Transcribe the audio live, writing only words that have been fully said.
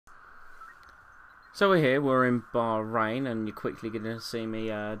So we're here, we're in Bahrain, and you're quickly going to see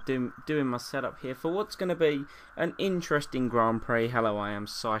me doing my setup here for what's going to be an interesting Grand Prix. Hello, I am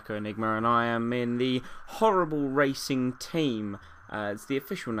Psycho Enigma, and I am in the Horrible Racing Team. It's the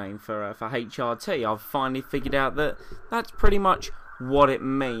official name for HRT. I've finally figured out that that's pretty much what it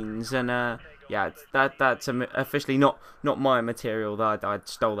means, and yeah, that's officially not my material. That I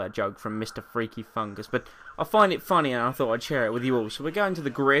stole that joke from Mr. Freaky Fungus, but I find it funny, and I thought I'd share it with you all. So we're going to the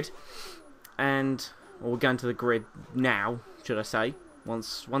grid. Or we're going to the grid now, should I say?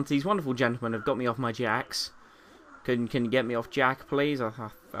 Once these wonderful gentlemen have got me off my jacks. Can you get me off Jack, please?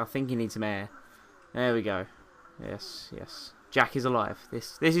 I think he needs some air. There we go. Yes. Jack is alive.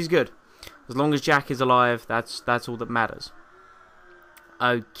 This is good. As long as Jack is alive, that's all that matters.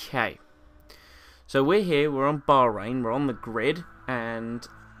 Okay. So we're here. We're on Bahrain. We're on the grid, and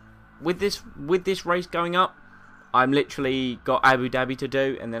with this race going up, I'm literally got Abu Dhabi to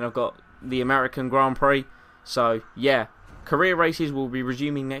do, and then I've got the American Grand Prix. So yeah, career races will be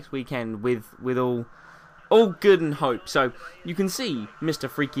resuming next weekend with all good and hope. So you can see Mr.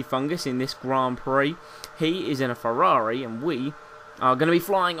 Freaky Fungus in this Grand Prix. He is in a Ferrari, and we are going to be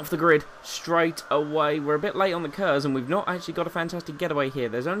flying off the grid straight away. We're a bit late on the curves, and we've not actually got a fantastic getaway here.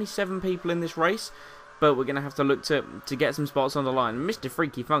 There's only 7 people in this race, but we're going to have to look to get some spots on the line. Mr.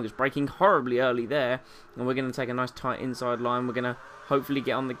 Freaky Fungus braking horribly early there, and we're going to take a nice tight inside line. We're going to hopefully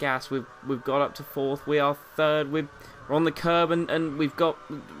get on the gas. We've got up to 4th. We are 3rd. We're on the curb, and we've got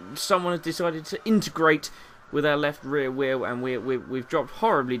someone has decided to integrate with our left rear wheel, and we've dropped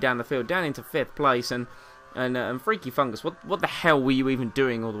horribly down the field, down into 5th place. And Freaky Fungus, what the hell were you even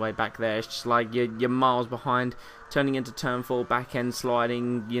doing all the way back there? It's just like you're miles behind, turning into turn 4, back end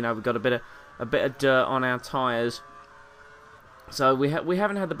sliding. You know, we've got a bit of dirt on our tyres. So we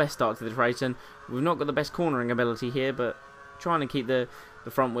haven't had the best start to this race, and we've not got the best cornering ability here, but trying to keep the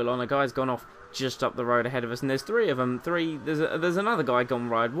front wheel on. A guy's gone off just up the road ahead of us, and there's 3 of them. There's another guy gone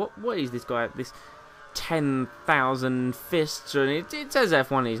wide. What is this guy? This 10,000 fists, and it says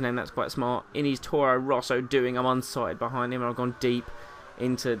F1 in his name. That's quite smart. In his Toro Rosso doing. I'm unsighted behind him, and I've gone deep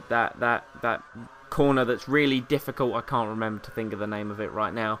into that corner that's really difficult. I can't remember to think of the name of it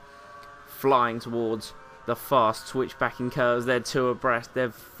right now. Flying towards the fast switchbacking curves. They're 2 abreast.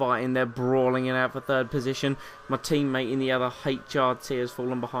 They're fighting. They're brawling it out for 3rd position. My teammate in the other HRT has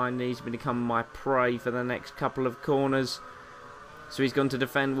fallen behind me. He's become my prey for the next couple of corners. So he's gone to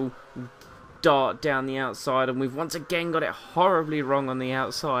defend. We'll dart down the outside, and we've once again got it horribly wrong on the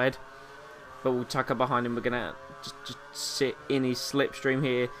outside. But we'll tuck up behind him. We're going to just sit in his slipstream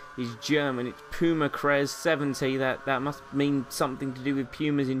here. He's German. It's Puma Krez 70. That must mean something to do with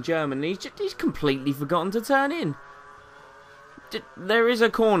Pumas in German. He's completely forgotten to turn in. There is a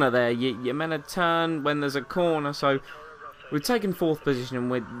corner there. You're meant to turn when there's a corner. So we've taken 4th position,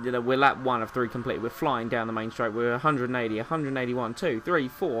 and we're lap 1 of 3 complete. We're flying down the main straight. We're 180, 181, 2, 3,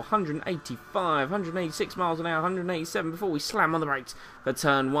 4, 185, 186 miles an hour, 187 before we slam on the brakes for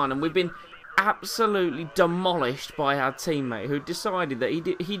turn 1, and we've been absolutely demolished by our teammate, who decided that he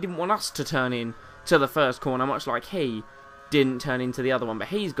didn't want us to turn in to the first corner, much like he didn't turn into the other one. But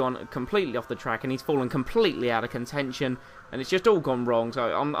he's gone completely off the track, and he's fallen completely out of contention, and it's just all gone wrong.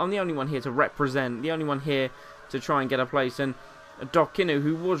 So I'm the only one here to represent, the only one here to try and get a place. And Doc Kinu,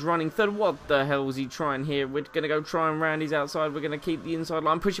 who was running 3rd, what the hell was he trying here? We're going to go try and round his outside. We're going to keep the inside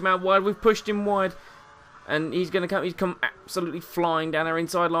line, push him out wide. We've pushed him wide. And he's come absolutely flying down our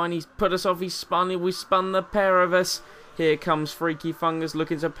inside line. He's put us off. He's spun. We spun the pair of us. Here comes Freaky Fungus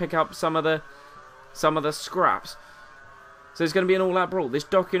looking to pick up some of the scraps. So it's going to be an all-out brawl. This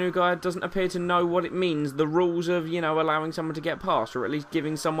Dokinu guy doesn't appear to know what it means. The rules of, allowing someone to get past, or at least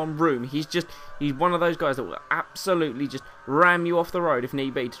giving someone room. He's one of those guys that will absolutely just ram you off the road if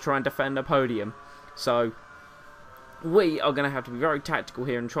need be to try and defend a podium. So we are going to have to be very tactical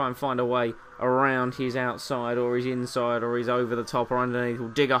here and try and find a way around his outside, or his inside, or his over the top, or underneath. We'll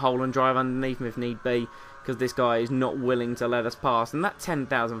dig a hole and drive underneath him if need be, because this guy is not willing to let us pass. And that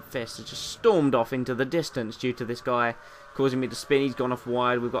 10,000 fists has just stormed off into the distance due to this guy causing me to spin. He's gone off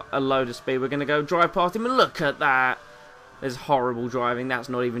wide. We've got a load of speed. We're going to go drive past him, and look at that. There's horrible driving. That's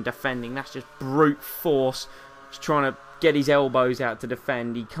not even defending. That's just brute force. Just trying to get his elbows out to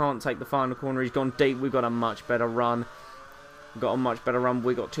defend. He can't take the final corner. He's gone deep. We've got a much better run. We've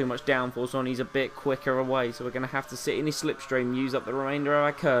got too much downforce on. He's a bit quicker away, so we're going to have to sit in his slipstream, use up the remainder of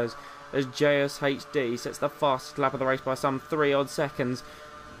our curves as JSHD sets the fastest lap of the race by some 3 odd seconds.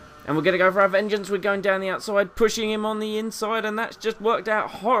 And we're going to go for our vengeance. We're going down the outside, pushing him on the inside, and that's just worked out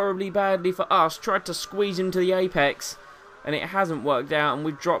horribly badly for us. Tried to squeeze him to the apex, and it hasn't worked out, and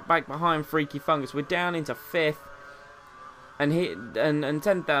we've dropped back behind Freaky Fungus. We're down into 5th. and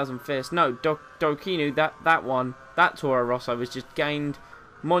 10,000 Fists. No, Dokinu, that one, that Toro Rosso was just gained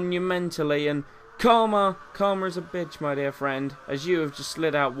monumentally, and Karma is a bitch, my dear friend, as you have just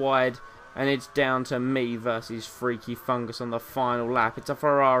slid out wide, and it's down to me versus Freaky Fungus on the final lap. It's a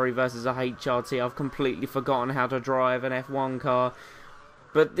Ferrari versus a HRT. I've completely forgotten how to drive an F1 car,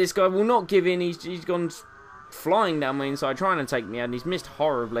 but this guy will not give in. He's gone flying down my inside, trying to take me out, and he's missed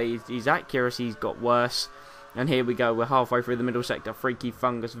horribly. His accuracy's got worse. And here we go, we're halfway through the middle sector. Freaky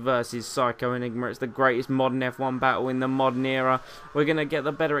Fungus versus Psycho Enigma. It's the greatest modern F1 battle in the modern era. We're going to get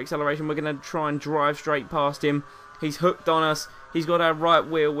the better acceleration. We're going to try and drive straight past him. He's hooked on us. He's got our right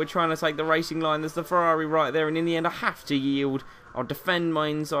wheel. We're trying to take the racing line. There's the Ferrari right there. And in the end, I have to yield. I'll defend my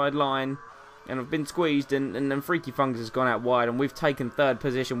inside line. And I've been squeezed. And then Freaky Fungus has gone out wide. And we've taken third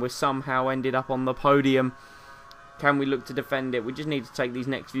position. We've somehow ended up on the podium. Can we look to defend it? We just need to take these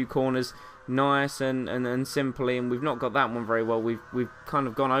next few corners nice and simply, and we've not got that one very well. We've kind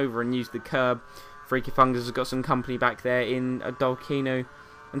of gone over and used the curb. Freaky Fungus has got some company back there in a Dolkino,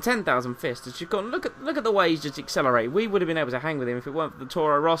 and 10,000 Fists has just gone. Look at the way he's just accelerated. We would have been able to hang with him if it weren't for the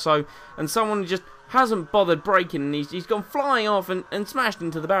Toro Rosso, and someone just hasn't bothered braking, and he's gone flying off and smashed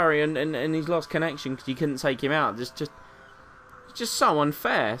into the barrier, and he's lost connection because you couldn't take him out. It's just so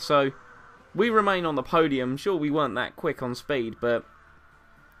unfair. So we remain on the podium. Sure, we weren't that quick on speed, but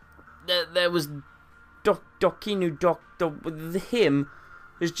there was him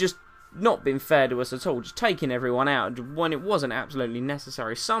has just not been fair to us at all, just taking everyone out when it wasn't absolutely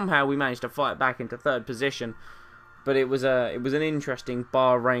necessary. Somehow we managed to fight back into third position, but it was an interesting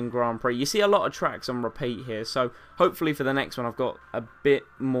Bahrain Grand Prix. You see a lot of tracks on repeat here, so hopefully for the next one I've got a bit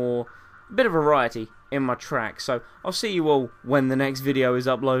of variety in my tracks. So I'll see you all when the next video is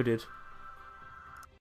uploaded.